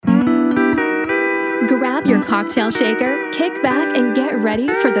Grab your cocktail shaker, kick back, and get ready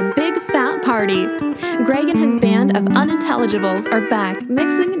for the big fat party. Greg and his band of unintelligibles are back,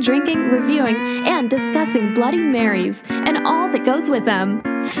 mixing, drinking, reviewing, and discussing Bloody Marys and all that goes with them.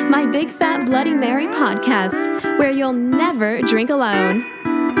 My Big Fat Bloody Mary podcast, where you'll never drink alone.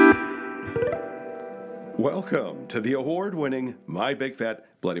 Welcome to the award-winning My Big Fat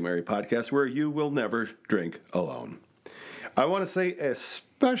Bloody Mary podcast, where you will never drink alone. I want to say a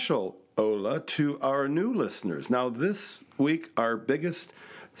special hola to our new listeners. Now, this week, our biggest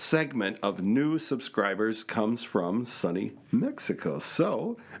segment of new subscribers comes from sunny Mexico.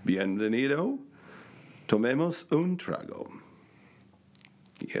 So, bienvenido, tomemos un trago.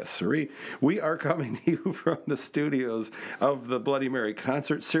 Yes, sirree. We are coming to you from the studios of the Bloody Mary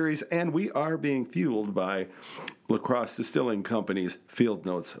concert series, and we are being fueled by La Crosse Distilling Company's Field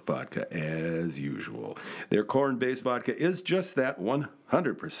Notes vodka, as usual. Their corn-based vodka is just that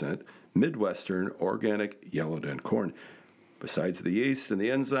 100% Midwestern organic yellow den corn. Besides the yeast and the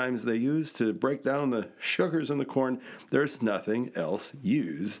enzymes they use to break down the sugars in the corn, there's nothing else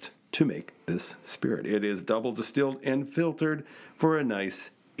used to make this spirit. It is double distilled and filtered for a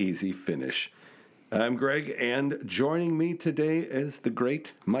nice, easy finish. I'm Greg, and joining me today is the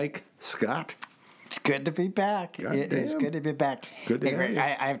great Mike Scott. It's good to be back. It's good to be back. Good to hey, Greg, have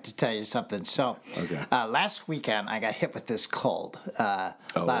you. I have to tell you something. So, last weekend I got hit with this cold, a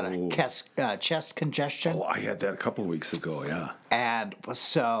lot of chest congestion. Oh, I had that a couple of weeks ago, yeah. And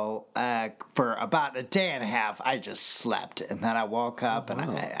so for about a day and a half, I just slept, and then I woke up and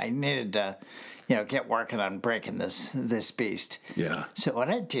I needed to, get working on breaking this beast. Yeah. So what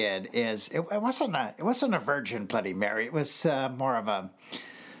I did is it wasn't a virgin Bloody Mary. It was more of a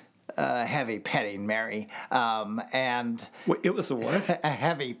heavy petting Mary, and Wait, it was a what? a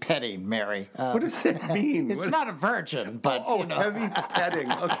heavy petting Mary. What does that mean? It's not a virgin, but heavy petting.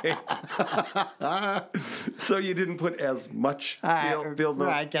 Okay. So you didn't put as much field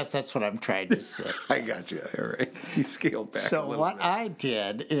notes? I guess that's what I'm trying to say. I got you. All right. You scaled back a So little what bit. I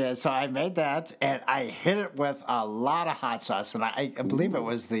did is, I made that, and I hit it with a lot of hot sauce, and I believe it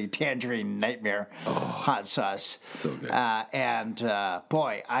was the Tangerine Nightmare hot sauce. So good.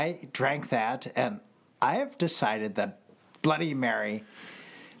 Boy, I drank that, and I have decided that Bloody Mary,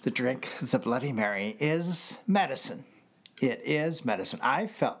 the Bloody Mary, is medicine. It is medicine. I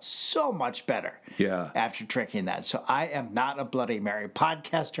felt so much better after drinking that. So I am not a Bloody Mary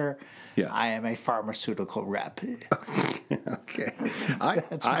podcaster. Yeah. I am a pharmaceutical rep. Okay.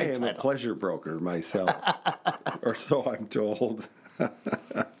 I am a pleasure broker myself, or so I'm told.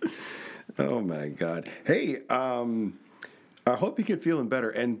 Oh, my God. Hey, I hope you get feeling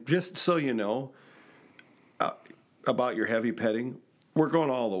better. And just so you know about your heavy petting, we're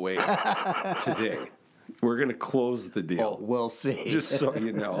going all the way today. We're going to close the deal. Oh, we'll see. Just so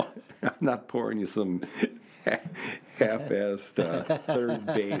you know. I'm not pouring you some half-assed third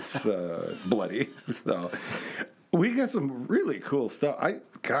base bloody. So we got some really cool stuff. I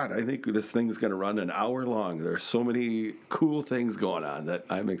think this thing's going to run an hour long. There's so many cool things going on that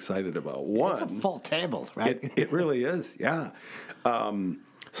I'm excited about. One, it's a full table, right? It really is, yeah.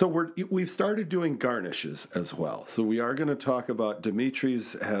 So we've started doing garnishes as well. So we are going to talk about,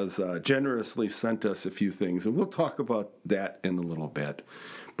 Dimitri's has generously sent us a few things, and we'll talk about that in a little bit.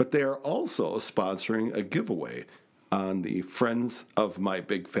 But they are also sponsoring a giveaway on the Friends of My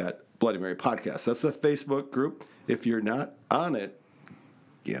Big Fat Bloody Mary podcast. That's a Facebook group. If you're not on it,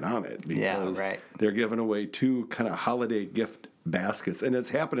 get on it, because they're giving away 2 kind of holiday gift baskets, and it's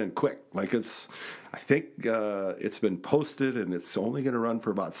happening quick. Like I think it's been posted, and it's only going to run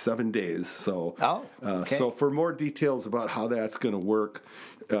for about 7 days. So, so for more details about how that's going to work,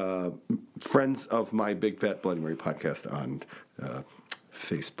 Friends of My Big Fat Bloody Mary podcast on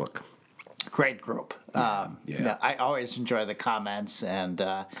Facebook. Great group. I always enjoy the comments, and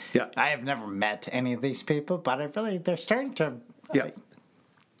I have never met any of these people, but they're starting to.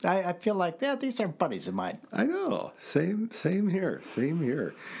 I feel like these are buddies of mine. I know. Same here.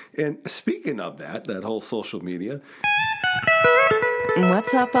 And speaking of that whole social media.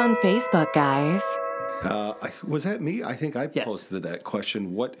 What's up on Facebook, guys? Was that me? I think I posted that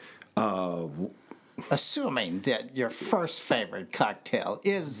question. What? Assuming that your first favorite cocktail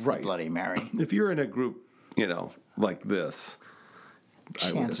is the Bloody Mary. If you're in a group, like this,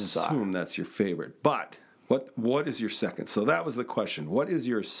 chances I would assume that's your favorite. But what is your second? So that was the question. What is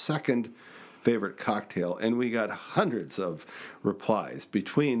your second favorite cocktail? And we got hundreds of replies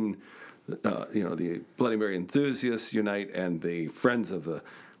between, the Bloody Mary enthusiasts unite and the Friends of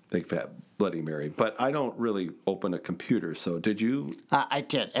the Big Fat Bloody Mary, but I don't really open a computer. So did you? I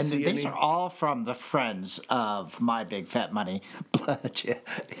did. And See these any? are all from the friends of my Big Fat Money,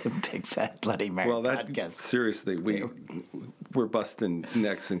 Big Fat Bloody Mary Well, that podcast. seriously, we're busting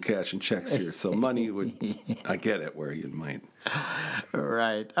necks and cashing checks here. So money would, I get it where you might.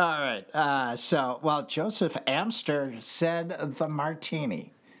 Right. All right. Joseph Amster said the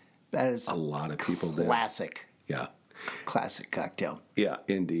martini. That is A lot of people did. classic. Yeah. Classic cocktail. Yeah,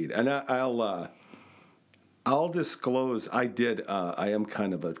 indeed. And I'll disclose I am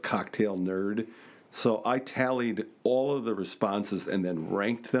kind of a cocktail nerd. So I tallied all of the responses and then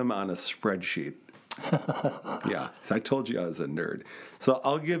ranked them on a spreadsheet. Yeah, so I told you I was a nerd. So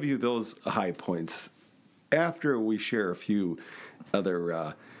I'll give you those high points after we share a few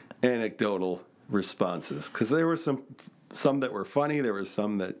other anecdotal responses, because there were some that were funny. There were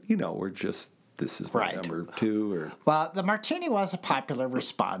some that were just, this is my Right. number 2 or. Well, the martini was a popular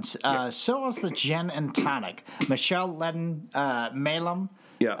response. So was the gin and tonic. Michelle Ledden Malum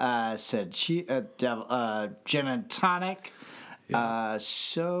said gin and tonic.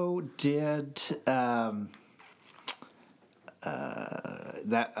 So did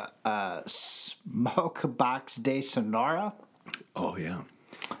Smoke Box de Sonora. Oh yeah,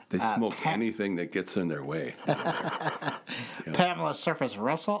 they smoke anything that gets in their way. Pamela Surface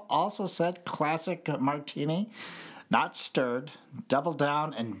Russell also said classic martini, not stirred, double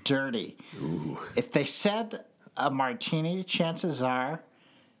down, and dirty. Ooh. If they said a martini, chances are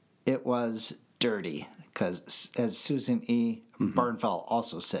it was dirty, because as Susan E. Bernfeld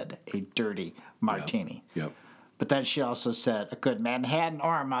also said, a dirty martini. Yep. But then she also said a good Manhattan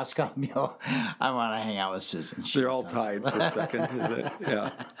or a Moscow Mule. I want to hang out with Susan. They're all tied for a second, is it? Yeah.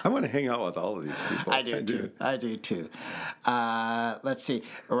 I want to hang out with all of these people. I do too. Let's see.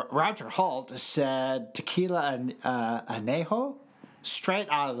 Roger Holt said tequila anejo, straight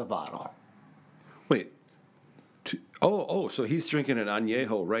out of the bottle. Wait. So he's drinking an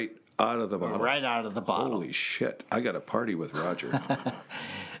añejo right out of the bottle. Right out of the bottle. Holy shit! I got to party with Roger.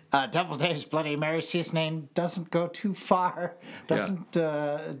 Double Dave's Bloody Mary seasoning doesn't go too far, doesn't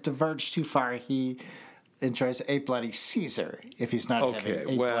diverge too far. He enjoys a Bloody Caesar if he's not having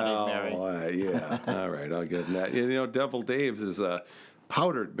a Bloody Mary. Yeah. All right, I'll give him that. Devil Dave's is a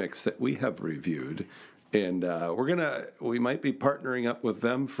powdered mix that we have reviewed, and we might be partnering up with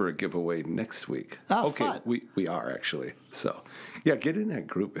them for a giveaway next week. Oh, okay, fun. we are actually. So, yeah, get in that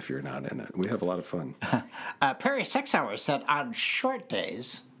group if you're not in it. We have a lot of fun. Perry 6 Hours said on short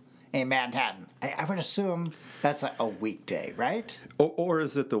days in Manhattan. I would assume that's like a weekday, right? Or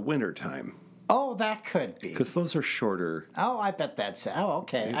is it the winter time? Oh, that could be. Because those are shorter. Oh, I bet that's. Oh,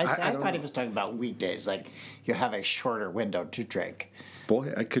 okay. I don't thought he know. was talking about weekdays, like you have a shorter window to drink.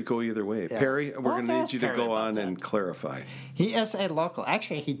 Boy, I could go either way. Yeah. Perry, we're Well, going to ask need you to Perry go about on that. and clarify. He is a local.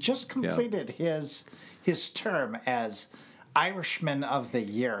 Actually, he just completed his term as Irishman of the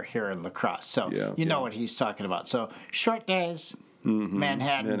Year here in La Crosse. So you know what he's talking about. So short days,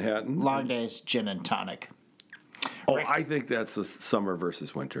 Manhattan. Long days, gin and tonic. Oh, I think that's the summer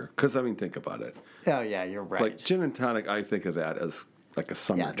versus winter. Because, think about it. Oh, yeah, you're right. Like gin and tonic, I think of that as like a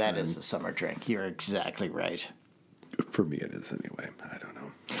summer Yeah, that is a summer drink. You're exactly right. For me, it is anyway. I don't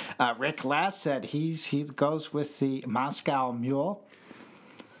know. Rick Lass said he goes with the Moscow Mule.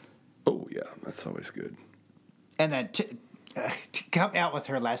 Oh, yeah, that's always good. And then to come out with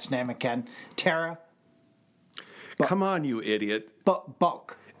her last name again, Tara Come on, you idiot.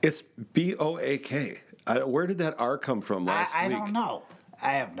 Boak. It's Boak. Where did that R come from last week? I don't know.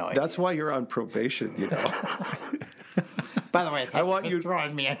 I have no idea. That's why you're on probation, By the way, I want you you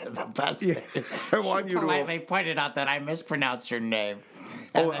throwing me under the bus. Yeah, I want She you to. politely pointed out that I mispronounced her name.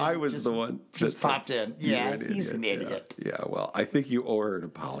 Oh, And then I was the one. Just that said, popped in. "You're Yeah, an he's an idiot. Yeah, well, I think you owe her an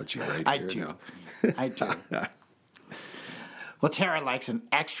apology right I here do. now. I do. Well, Tara likes an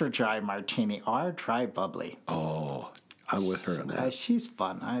extra dry martini or dry bubbly. Oh, I'm with her on that. She's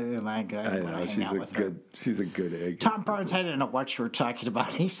fun. I like I know hang she's out a with her. good. She's a good egg. Tom Burns, I didn't know what you were talking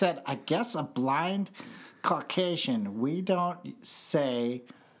about. He said, I guess a blind Caucasian, we don't say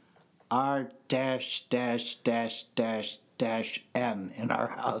R dash dash dash dash dash N in our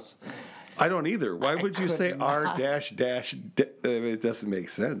house. I don't either. Why would you could say R not. dash dash? It doesn't make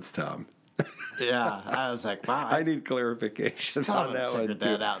sense, Tom. Yeah, I was like, wow. I need clarification Still on haven't that one figured too.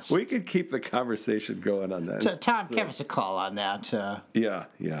 that out. We could keep the conversation going on that. Tom, give us a call on that. Yeah.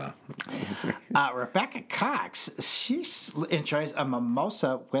 Rebecca Cox, she enjoys a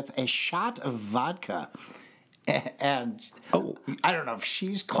mimosa with a shot of vodka. And I don't know if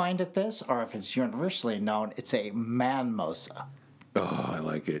she's coined it this or if it's universally known. It's a manmosa. Oh, I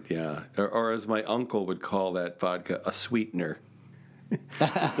like it. Yeah, or as my uncle would call that vodka, a sweetener.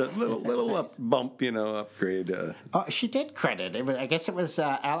 Just a little bump, upgrade. Oh, she did credit. I guess it was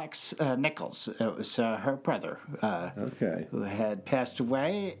Alex Nichols. It was her brother Okay. who had passed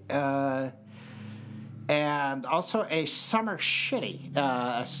away. And also a summer shitty.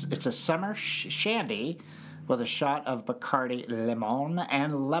 It's a summer shandy with a shot of Bacardi Limon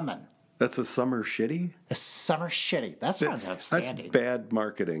and lemon. That's a summer shitty? A summer shitty. That sounds outstanding. That's bad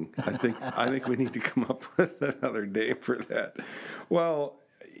marketing. I think we need to come up with another name for that. Well,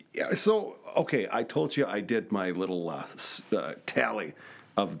 yeah, so, okay, I told you I did my little tally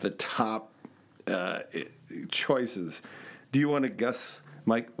of the top choices. Do you want to guess,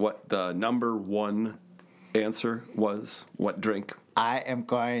 Mike, what the number one answer was? What drink? I am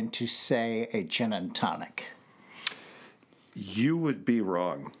going to say a gin and tonic. You would be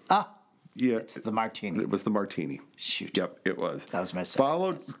wrong. Yeah, It's the martini. it was the martini. Shoot. Yep, it was. That was my second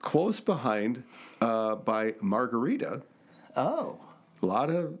Followed guess. close behind by margarita. Oh. A lot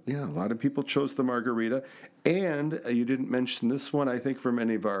of people chose the margarita, and you didn't mention this one, I think, from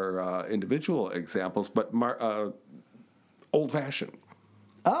any of our individual examples, but old fashioned.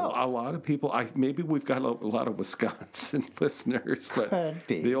 Oh. A lot of people. Maybe we've got a lot of Wisconsin listeners, but Could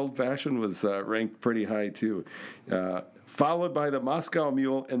be. the old fashioned was ranked pretty high too. Followed by the Moscow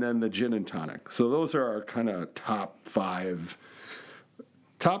Mule, and then the gin and tonic. So those are our kind of top five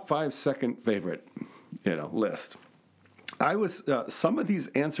second favorite, list. I was some of these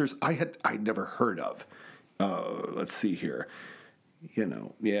answers I'd never heard of. Let's see here.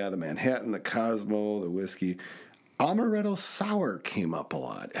 The Manhattan, the Cosmo, the whiskey. Amaretto sour came up a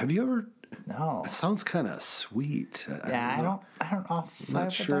lot. Have you ever? No. It sounds kind of sweet. Yeah, I don't know if I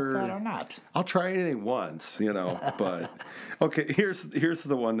would sure. like that or not. I'll try anything once, but okay, here's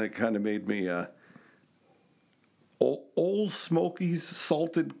the one that kind of made me Old Smoky's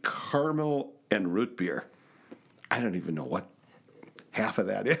salted caramel and root beer. I don't even know what half of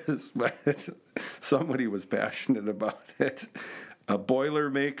that is, but somebody was passionate about it. A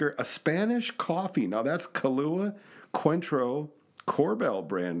Boilermaker, a Spanish coffee. Now that's Kahlua, Cointreau, Corbel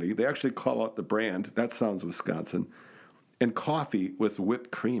brandy. They actually call out the brand. That sounds Wisconsin. And coffee with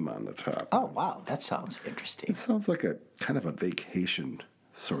whipped cream on the top. Oh, wow. That sounds interesting. It sounds like a kind of a vacation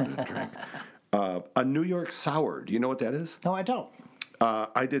sort of drink. A New York sour. Do you know what that is? No, I don't.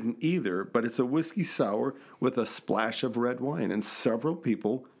 I didn't either, but it's a whiskey sour with a splash of red wine. And several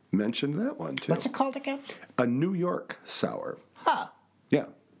people mentioned that one, too. What's it called again? A New York sour. Huh. Yeah.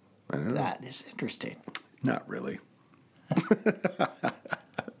 I don't know. That is interesting. Not really.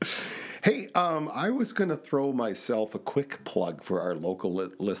 Hey, I was going to throw myself a quick plug for our local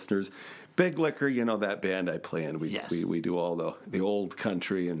listeners. Big Liquor, that band I play in. Yes. We do all the old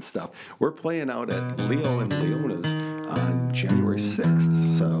country and stuff. We're playing out at Leo and Leona's on January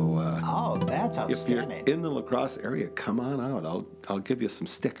 6th. So Oh, that's if you're outstanding. in the La Crosse area, come on out. I'll give you some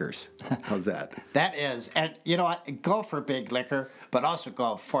stickers. How's that? That is, and you know what? Go for Big Liquor, but also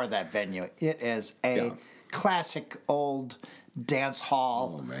go for that venue. It is a classic old dance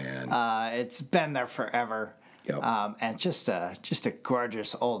hall. Oh, man. It's been there forever. Yep. And just a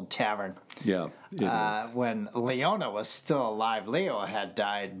gorgeous old tavern. Yeah, it is. When Leona was still alive, Leo had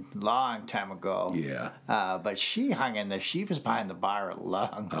died long time ago. Yeah. But she hung in there. She was behind the bar a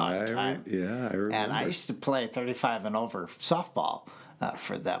long time. I remember. And I used to play 35 and over softball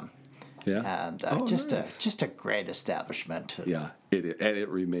for them. Yeah. And nice. just a great establishment. Yeah, it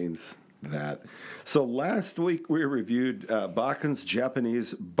remains that. So last week we reviewed Bakken's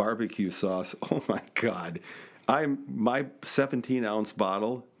Japanese barbecue sauce. Oh my God, my 17-ounce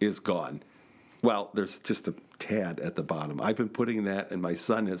bottle is gone. Well, there's just a tad at the bottom. I've been putting that, and my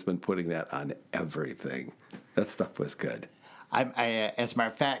son has been putting that on everything. That stuff was good. As a matter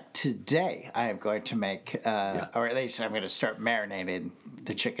of fact, today I am going to make, or at least I'm going to start marinating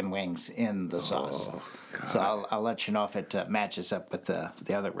the chicken wings in the sauce. God. So I'll let you know if it matches up with the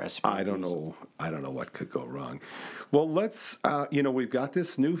other recipe. I don't know what could go wrong. Well, let's. We've got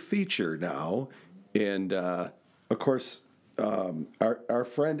this new feature now, and of course, our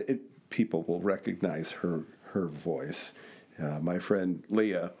friend. People will recognize her voice. My friend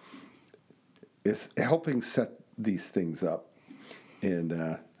Leah is helping set these things up.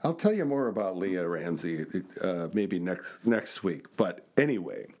 And I'll tell you more about Leah Ramsey maybe next week. But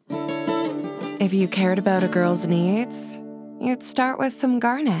anyway. If you cared about a girl's needs, you'd start with some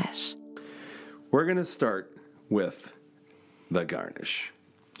garnish. We're going to start with the garnish.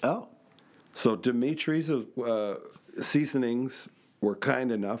 Oh. So Dimitri's seasonings were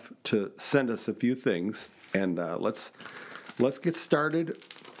kind enough to send us a few things. And let's get started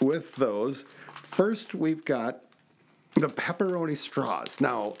with those. First, we've got the pepperoni straws.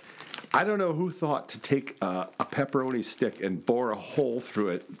 Now, I don't know who thought to take a pepperoni stick and bore a hole through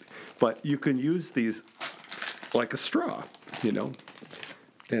it, but you can use these like a straw,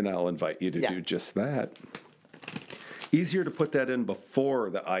 and I'll invite you to do just that. Easier to put that in before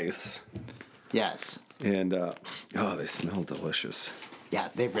the ice. Yes. And, they smell delicious. Yeah,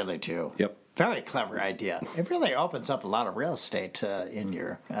 they really do. Yep. Very clever idea. It really opens up a lot of real estate in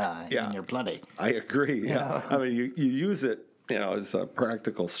your bloody. I agree. Yeah. I mean, you use it, as a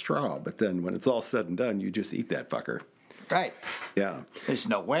practical straw, but then when it's all said and done, you just eat that fucker. Right. Yeah. There's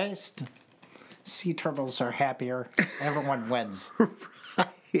no waste. Sea turtles are happier. Everyone wins.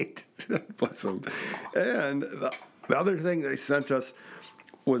 Right. Bless them. And the other thing they sent us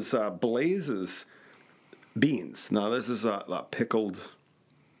was Blaze's beans. Now, this is a pickled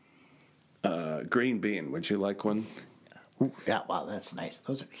green bean. Would you like one? Ooh, yeah, wow, that's nice.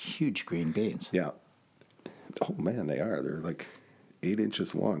 Those are huge green beans. Yeah. Oh, man, they are. They're like 8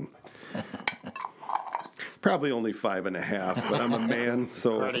 inches long. Probably only 5.5, but I'm a man,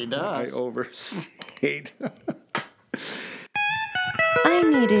 so I overstate. I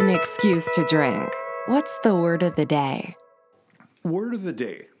need an excuse to drink. What's the word of the day? Word of the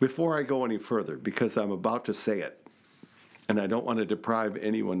day, before I go any further, because I'm about to say it, and I don't want to deprive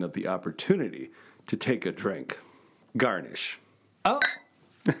anyone of the opportunity to take a drink. Garnish. Oh,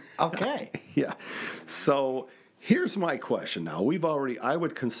 okay. Yeah. So here's my question now. I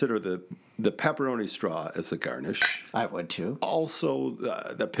would consider the pepperoni straw as a garnish. I would too. Also,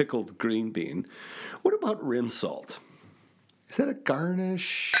 the pickled green bean. What about rim salt? Is that a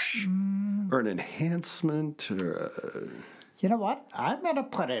garnish or an enhancement? You know what? I'm going to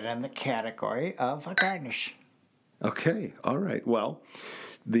put it in the category of a garnish. Okay, all right. Well,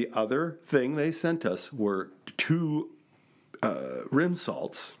 the other thing they sent us were 2 rim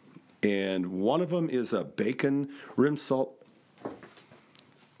salts, and one of them is a bacon rim salt.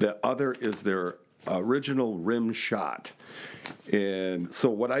 The other is their original rim shot. And so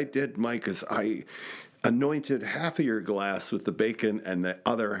what I did, Mike, is I anointed half of your glass with the bacon and the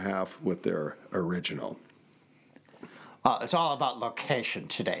other half with their original. It's all about location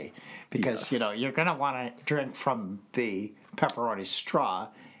today because, Yes. You're going to want to drink from the pepperoni straw,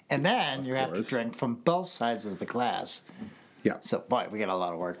 and then you have to drink from both sides of the glass. Yeah. So, boy, we got a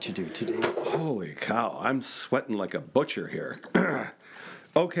lot of work to do today. Holy cow, I'm sweating like a butcher here.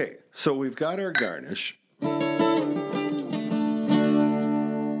 Okay, so we've got our garnish.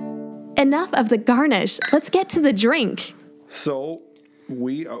 Enough of the garnish. Let's get to the drink. So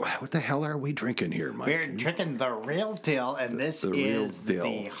what the hell are we drinking here, Mike? We're drinking the real Dill, and this is Dill.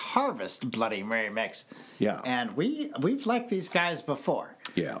 the Harvest Bloody Mary mix. Yeah. And we've liked these guys before.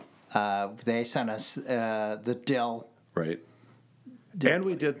 Yeah. They sent us the Dill. Right. And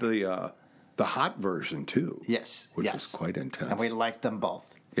we did the hot version too. Yes. Which was quite intense. And we liked them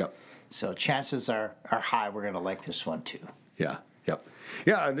both. Yep. So chances are high we're going to like this one too. Yeah. Yep.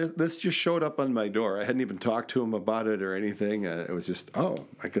 Yeah, and this just showed up on my door. I hadn't even talked to them about it or anything. It was just,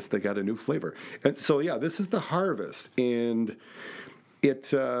 I guess they got a new flavor. And so, yeah, this is the Harvest, and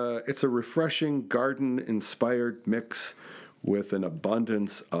it's a refreshing garden-inspired mix with an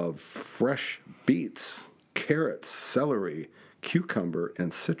abundance of fresh beets, carrots, celery, cucumber,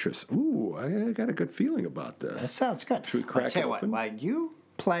 and citrus. Ooh, I got a good feeling about this. That sounds good. Should we crack I'll tell it you open? what, while you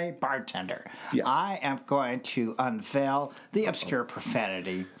play bartender, Yes. I am going to unveil the obscure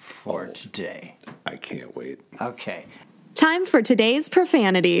profanity for today. I can't wait. Okay. Time for today's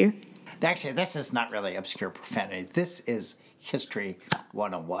profanity. Actually, this is not really obscure profanity. This is History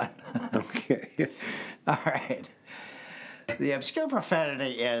 101. Okay. All right. The obscure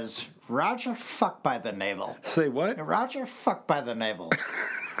profanity is Roger fuck by the navel. Say what? Roger fuck by the navel.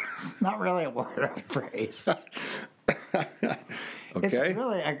 It's not really a word or a phrase. Okay. It's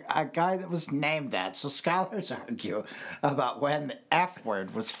really a guy that was named that. So scholars argue about when the F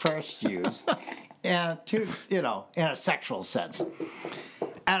word was first used and in a sexual sense.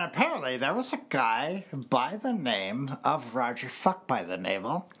 And apparently there was a guy by the name of Roger Fuck by the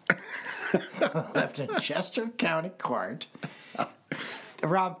Navel who lived in Chester County Court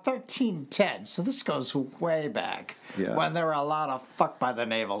around 1310. So this goes way back when there were a lot of fuck by the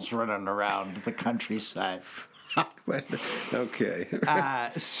navels running around the countryside. Okay.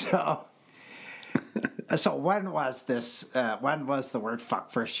 So when was this? When was the word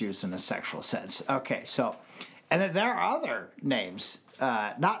 "fuck" first used in a sexual sense? Okay, so, and then there are other names,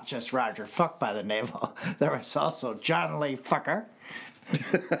 not just Roger Fuck by the navel. There was also John Lee Fucker,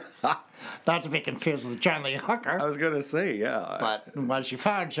 not to be confused with John Lee Hooker. I was gonna say, yeah. But once you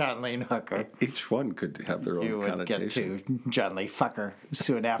found John Lee Hooker, Each one could have their own you would connotation. get to John Lee Fucker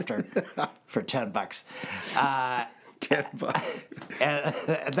soon after for $10. $10.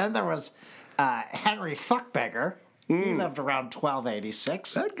 And then there was Henry Fuckbeggar. He lived around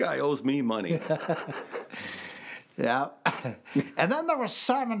 1286. That guy owes me money. Yeah. And then there was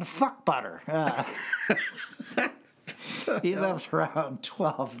Simon Fuckbutter. He lived around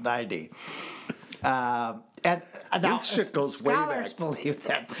 1290. And now, This shit goes way scholars back. believe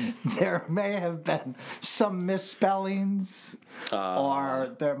that there may have been some misspellings,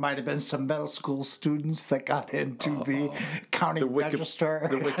 or there might have been some middle school students that got into the county register.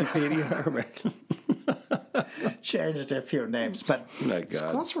 The Wikipedia. Changed a few names, but My it's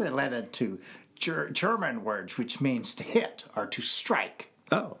God. closely related to German words, which means to hit or to strike.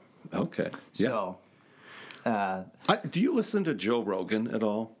 Oh, okay. Yeah. So Do you listen to Joe Rogan at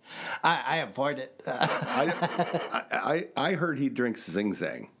all? I avoid it. I heard he drinks Zing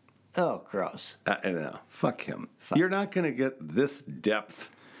Zang. Oh, gross. I know. Fuck him. You're not going to get this depth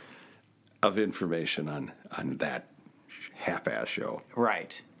of information on that half-ass show.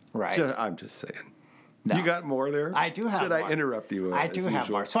 Right. I'm just saying. No. You got more there? I do have Did more. I interrupt you? I do as have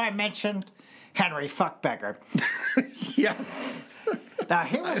usual? more. So I mentioned Henry Fuckbeggar. Yes. Now,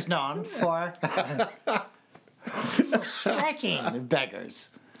 he was known for striking beggars.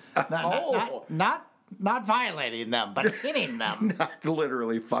 Not violating them, but hitting them. Not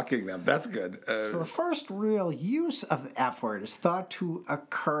literally fucking them. That's good. So the first real use of the F word is thought to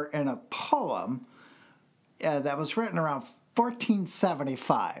occur in a poem that was written around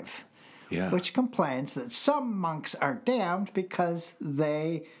 1475, which complains that some monks are damned because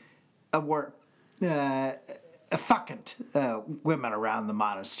they were fucking women around the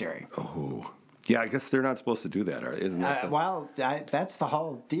monastery. Oh. Yeah, I guess they're not supposed to do that, isn't that? That's the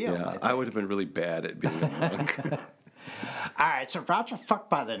whole deal. Yeah, I would have been really bad at being a monk. All right, so Roger fucked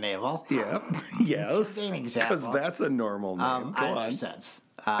by the navel. Yep. Yes. Give me an example. Because that's a normal name. Go on. Makes sense.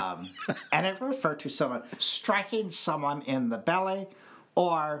 And it referred to someone striking someone in the belly,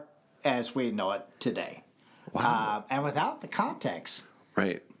 or as we know it today. Wow. And without the context,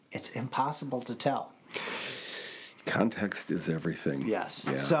 Right. it's impossible to tell. Context is everything. Yes.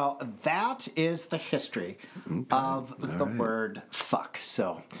 Yeah. So that is the history of the word fuck.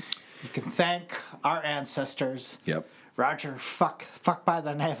 So you can thank our ancestors. Yep. Roger fuck by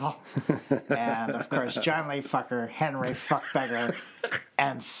the navel, and of course John Lee Fucker, Henry Fuckbeggar,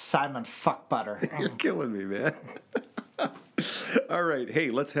 and Simon Fuckbutter. You're killing me, man. All right.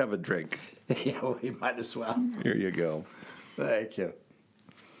 Hey, let's have a drink. Yeah, we might as well. Here you go. Thank you.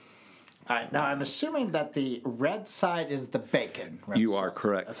 All right, now I'm assuming that the red side is the bacon. You are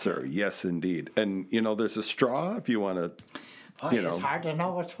correct, sir. Yes, indeed. And, there's a straw if you want to, It's hard to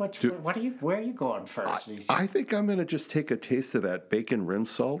know where are you going first? I think I'm going to just take a taste of that bacon rim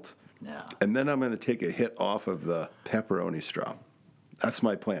salt. Yeah. And then I'm going to take a hit off of the pepperoni straw. That's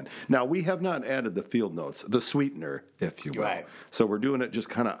my plan. Now, we have not added the field notes, the sweetener, if you will. Right. So we're doing it just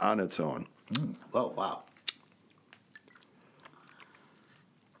kind of on its own. Oh, wow.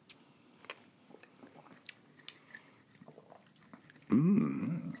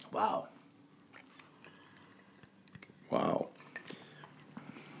 Wow. Wow.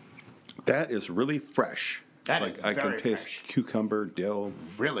 That is really fresh. That is I can very taste fresh. cucumber, dill.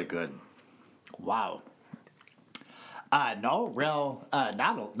 Really good. Wow. No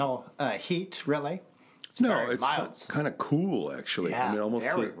heat, really. It's very mild. It's kind of cool, actually. Yeah, Almost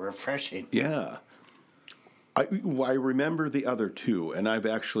very like- refreshing. Yeah. I remember the other two, and I've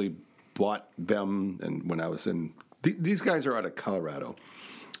actually bought them. And when I was in, these guys are out of Colorado,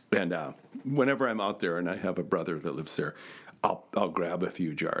 and whenever I'm out there, and I have a brother that lives there, I'll grab a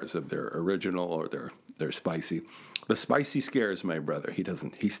few jars of their original or their spicy. The spicy scares my brother.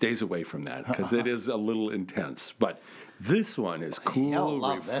 He stays away from that because it is a little intense. But this one is He'll cool,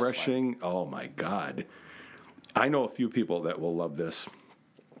 love this refreshing. Oh my God! I know a few people that will love this.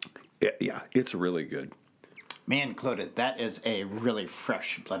 Yeah, it's really good. Me included. That is a really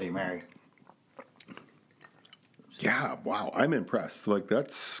fresh Bloody Mary. Yeah, wow, I'm impressed. Like,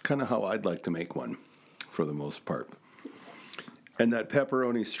 that's kind of how I'd like to make one, for the most part. And that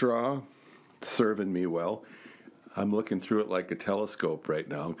pepperoni straw, serving me well. I'm looking through it like a telescope right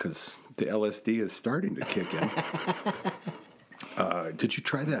now because the LSD is starting to kick in. Did you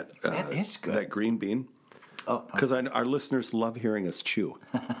try that? That is good. That green bean? Oh, Because our listeners love hearing us chew.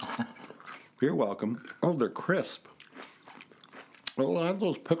 You're welcome. Oh, they're crisp. A lot of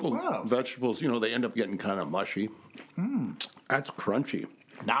those pickled vegetables, they end up getting kind of mushy. That's crunchy.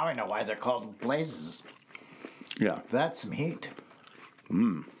 now I know why they're called blazes. Yeah, That's some heat.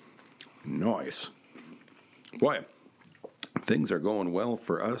 nice. Boy, things are going well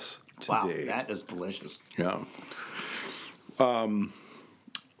for us Wow, today. that is delicious. Yeah.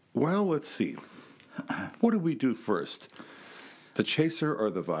 Well, let's see. What do we do first? The chaser or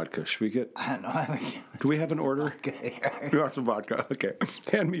the vodka? Should we get... I don't know. Do we have an order? You want some vodka? Okay.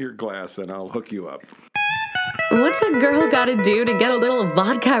 Hand me your glass and I'll hook you up. What's a girl gotta do to get a little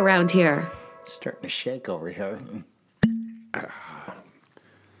vodka around here? Starting to shake over here.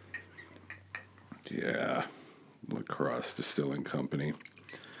 Yeah. Lacrosse Distilling Company.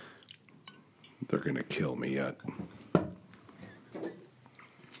 They're going to kill me yet.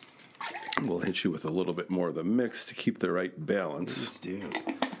 We'll hit you with a little bit more of the mix to keep the right balance. Please do.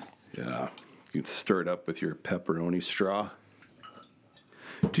 Yeah. You can stir it up with your pepperoni straw.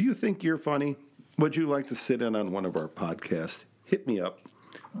 Do you think you're funny? Would you like to sit in on one of our podcasts? Hit me up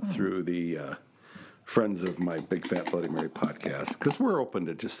through the Friends of My Big Fat Bloody Mary podcast, because we're open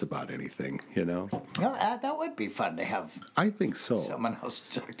to just about anything, you know? Well, that would be fun to have I think so. someone else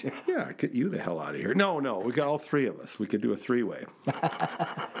to talk to. Yeah, get you the hell out of here. No, we got all three of us. We could do a three-way.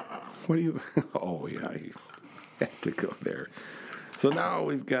 What do you... Oh, yeah, you had to go there. So now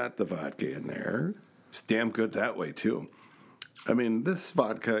we've got the vodka in there. It's damn good that way, too. I mean, this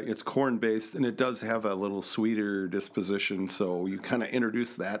vodka, it's corn-based, and it does have a little sweeter disposition, so you kind of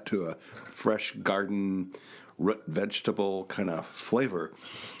introduce that to a fresh garden root vegetable kind of flavor.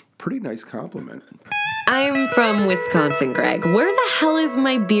 Pretty nice compliment. I'm from Wisconsin, Greg. Where the hell is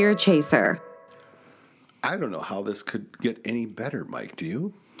my beer chaser? I don't know how this could get any better, Mike. Do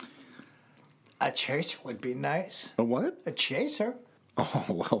you? A chaser would be nice. A what? A chaser? Oh,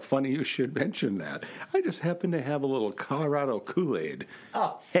 well, funny you should mention that. I just happen to have a little Colorado Kool-Aid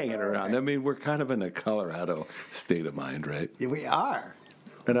hanging around. I mean, we're kind of in a Colorado state of mind, right? Yeah, we are.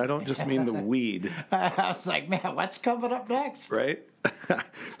 And I don't just mean the weed, I was like, man, what's coming up next? right?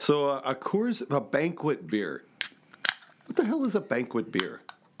 So a Coors, a banquet beer. What the hell is a banquet beer,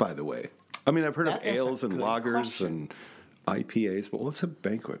 by the way? I mean, I've heard That of is a ales and good lagers question. and IPAs, but what's a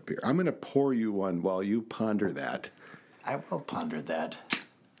banquet beer? I'm going to pour you one while you ponder that. I will ponder that.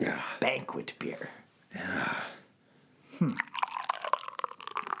 Yeah. Banquet beer.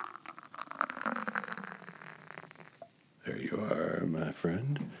 There you are, my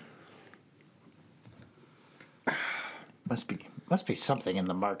friend. Must be something in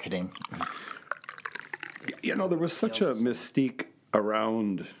the marketing. You know, there was such a mystique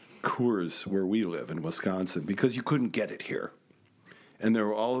around Coors where we live in Wisconsin because you couldn't get it here. And there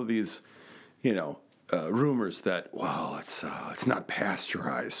were all of these, rumors that, well, it's not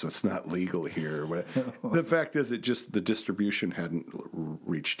pasteurized, so it's not legal here. The fact is, the distribution hadn't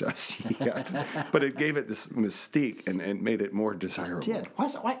reached us yet. But it gave it this mystique and made it more desirable. Did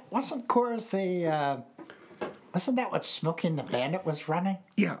wasn't Coors wasn't that what Smokey and the Bandit was running?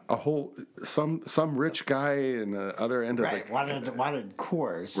 Yeah, some rich guy in the other end of Right, wanted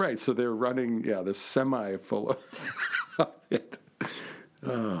Coors. Right, so they're running, this semi full of it.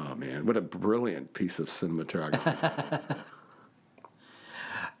 Oh, man, what a brilliant piece of cinematography.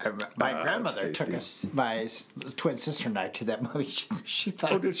 My grandmother it's took tasty. my twin sister and I to that movie. She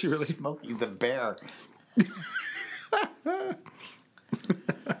thought did she really? Smokey the Bear.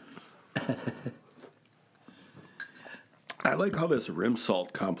 I like how this rim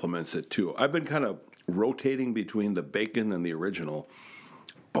salt complements it, too. I've been kind of rotating between the bacon and the original.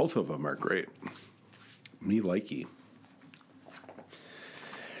 Both of them are great. Me likey.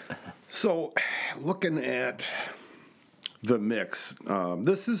 So, looking at the mix,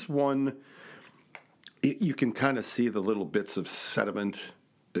 this is one, you can kind of see the little bits of sediment.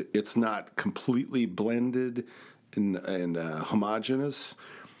 It's not completely blended and homogeneous,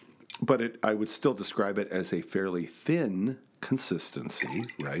 but I would still describe it as a fairly thin consistency,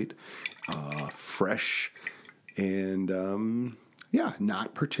 right? Fresh and,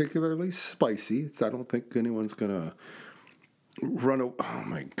 not particularly spicy. I don't think anyone's going to oh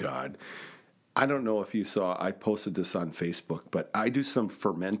my God. I don't know if you saw, I posted this on Facebook, but I do some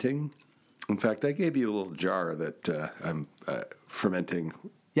fermenting. In fact, I gave you a little jar that I'm fermenting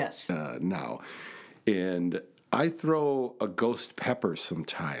Yes. now. And I throw a ghost pepper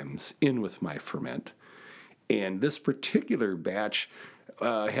sometimes in with my ferment. And this particular batch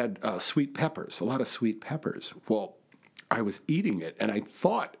had sweet peppers, a lot of sweet peppers. Well, I was eating it, and I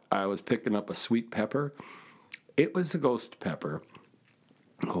thought I was picking up a sweet pepper. It was a ghost pepper.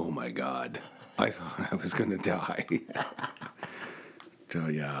 Oh, my God. I thought I was going to die. So,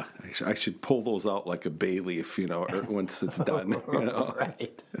 yeah, I should pull those out like a bay leaf, once it's done.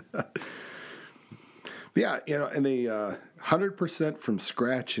 Right. Yeah, and they 100% from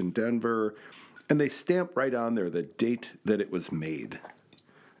scratch in Denver, and they stamp right on there the date that it was made.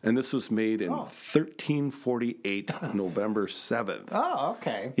 And this was made in 1348, November 7th. Oh,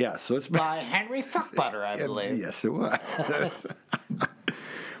 okay. Yeah, so it's By Henry Fuckbutter, I believe. Yes, it was.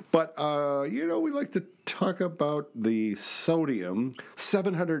 But, we like to talk about the sodium,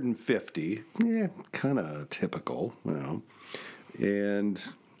 750. Yeah, kind of typical, And...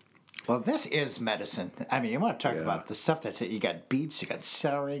 Well, this is medicine. I mean, you want to talk about the stuff that's it. You got beets, you got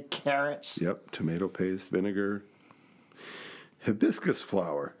celery, carrots. Yep, tomato paste, vinegar, hibiscus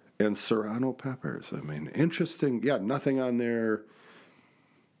flower, and serrano peppers. I mean, interesting. Yeah, nothing on there.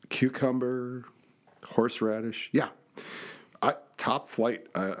 Cucumber, horseradish. Yeah, top flight.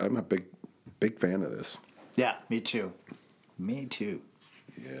 I'm a big fan of this. Yeah, me too. Me too.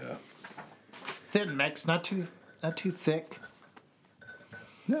 Yeah. Thin mix, not too thick.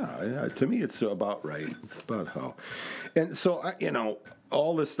 Yeah, to me, it's about right. It's about how. And so,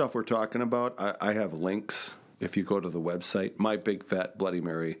 all this stuff we're talking about, I have links. If you go to the website,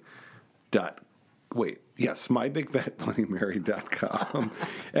 mybigfatbloodymary.com.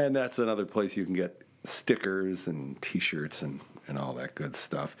 And that's another place you can get stickers and T-shirts and all that good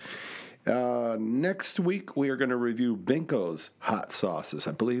stuff. Next week, we are going to review Binko's hot sauces.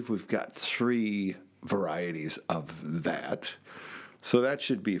 I believe we've got 3 varieties of that. So that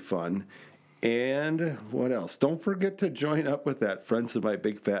should be fun. And what else? Don't forget to join up with that Friends of My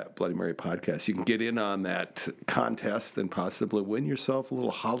Big Fat Bloody Mary podcast. You can get in on that contest and possibly win yourself a little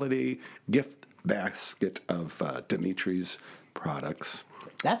holiday gift basket of Dimitri's products.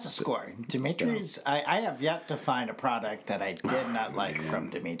 That's a score. Dimitri's, I have yet to find a product that I did not like from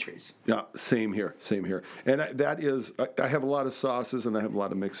Dimitri's. Yeah, same here. And I have a lot of sauces and I have a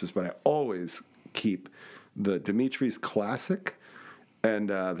lot of mixes, but I always keep the Dimitri's Classic and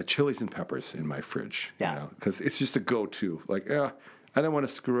the chilies and peppers in my fridge. Yeah. Because it's just a go-to. Like, I don't want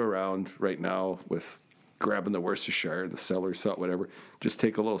to screw around right now with grabbing the Worcestershire and the celery salt, whatever. Just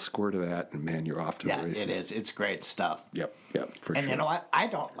take a little squirt of that, and man, you're off to the races. Yeah, it is. It's great stuff. Yep, for sure. And you know what? I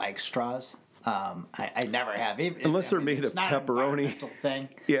don't like straws. I never have. Unless they're made of pepperoni. Thing.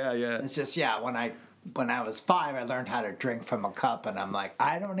 Yeah. It's just when I was 5, I learned how to drink from a cup, and I'm like,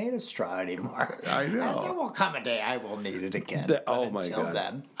 I don't need a straw anymore. I know. And there will come a day I will need it again. Until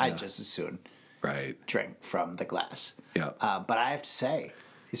then, I just as soon drink from the glass. Yeah. But I have to say,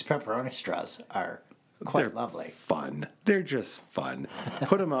 these pepperoni straws are quite lovely. Fun. They're just fun.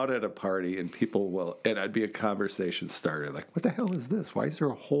 Put them out at a party, and and I'd be a conversation starter. Like, what the hell is this? Why is there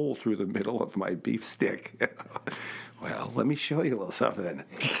a hole through the middle of my beef stick? Well, let me show you a little something.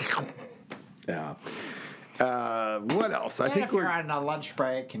 Yeah. What else? I think if you're on a lunch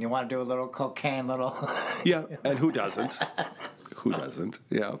break and you want to do a little cocaine, Yeah, and who doesn't?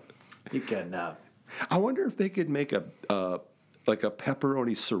 Yeah. You can. I wonder if they could make a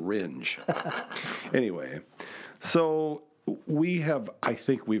pepperoni syringe. Anyway, so I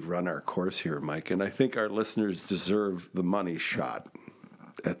think we've run our course here, Mike, and I think our listeners deserve the money shot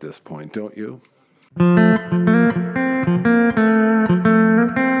at this point, don't you?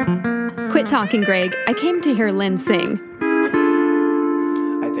 Quit talking, Greg. I came to hear Lynn sing.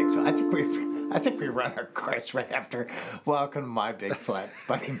 I think so. I think we run our course right after Welcome to My Big Fat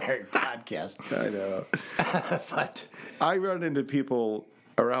Bloody Mary podcast. I know. But I run into people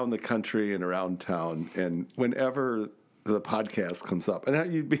around the country and around town, and whenever the podcast comes up,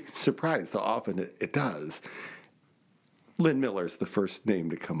 and you'd be surprised how often it does, Lynn Miller's the first name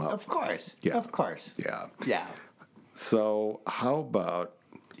to come up. Of course. Yeah. Of course. Yeah. Yeah. So how about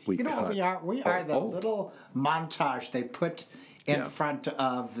we You know what we are? We are the little montage they put in front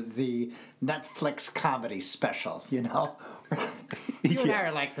of the Netflix comedy special, You and I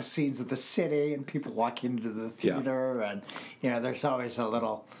are like the scenes of the city and people walking into the theater and, there's always a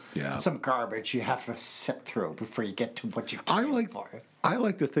little, some garbage you have to sit through before you get to what you came for. I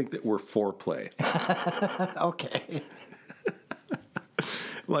like to think that we're foreplay. Okay.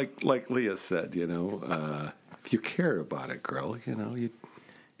 Like Leah said, if you care about it, girl, you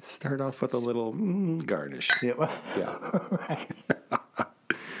start off with a little garnish. Yeah. Right.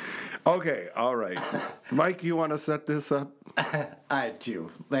 Okay, all right. Mike, you want to set this up? I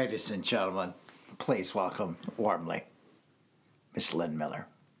do. Ladies and gentlemen, please welcome warmly Miss Lynn Miller.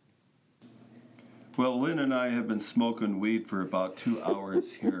 Well, Lynn and I have been smoking weed for about 2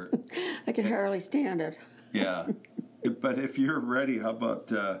 hours here. I can hardly stand it. Yeah. But if you're ready, how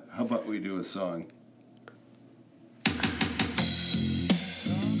about we do a song?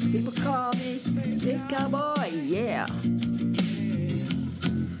 People call me Space Cowboy, yeah.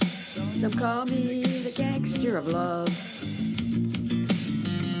 Some call me the gangster of love.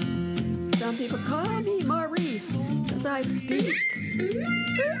 Some people call me Maurice as I speak. Ooh,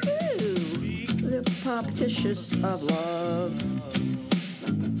 the competitious of love.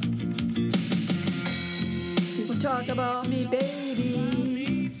 People talk about me,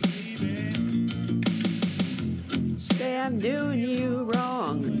 baby. Say I'm doing you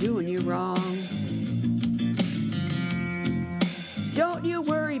wrong, doing you wrong. Don't you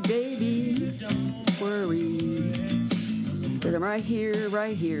worry, baby, worry. 'Cause I'm right here,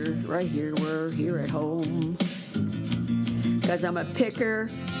 right here, right here, we're here at home. 'Cause I'm a picker,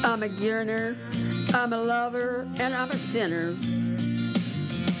 I'm a yearner, I'm a lover, and I'm a sinner.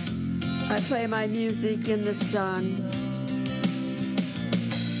 I play my music in the sun.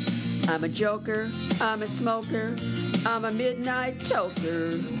 I'm a joker, I'm a smoker, I'm a midnight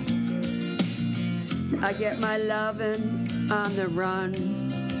toker. I get my lovin' on the run.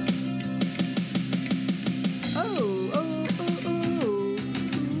 Oh, oh, oh, oh, ooh,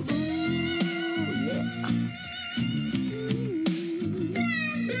 yeah.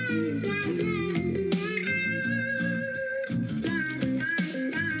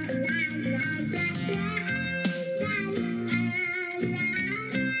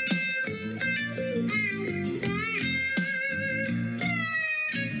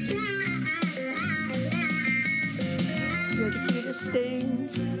 You're the cutest thing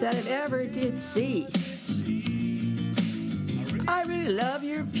that I've ever did see. I really love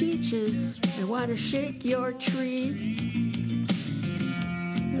your peaches. I want to shake your tree.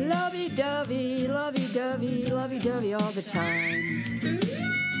 Lovey-dovey, lovey-dovey, lovey-dovey all the time.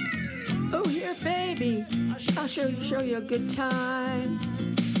 Oh, here, baby, I'll show you a good time.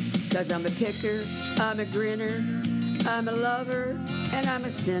 'Cause I'm a picker, I'm a grinner, I'm a lover, and I'm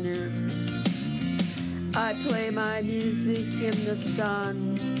a sinner. I play my music in the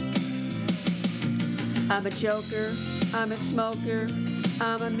sun. I'm a joker, I'm a smoker,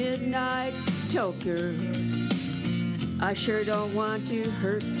 I'm a midnight toker. I sure don't want to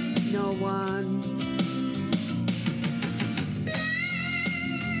hurt no one.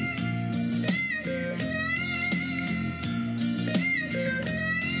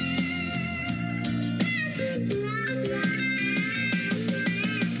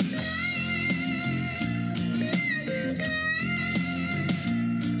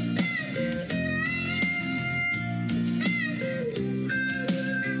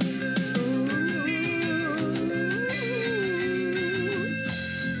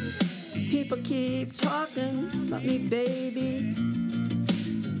 People keep talking about me, baby.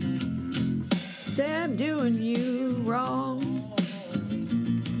 Say I'm doing you wrong.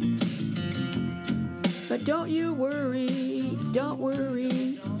 But don't you worry, don't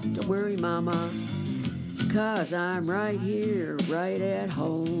worry, mama. 'Cause I'm right here, right at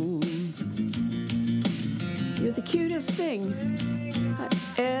home. You're the cutest thing I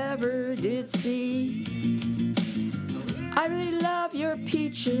ever did see. I really love your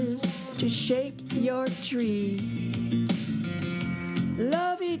peaches to shake your tree.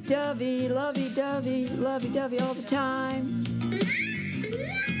 Lovey-dovey, lovey-dovey, lovey-dovey all the time.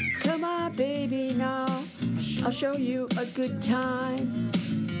 Come on, baby, now I'll show you a good time.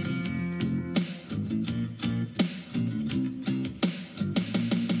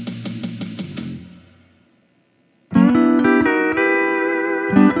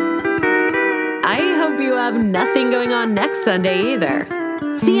 I hope you have nothing going on next Sunday either.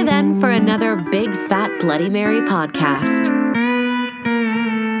 See you then for another Big Fat Bloody Mary podcast.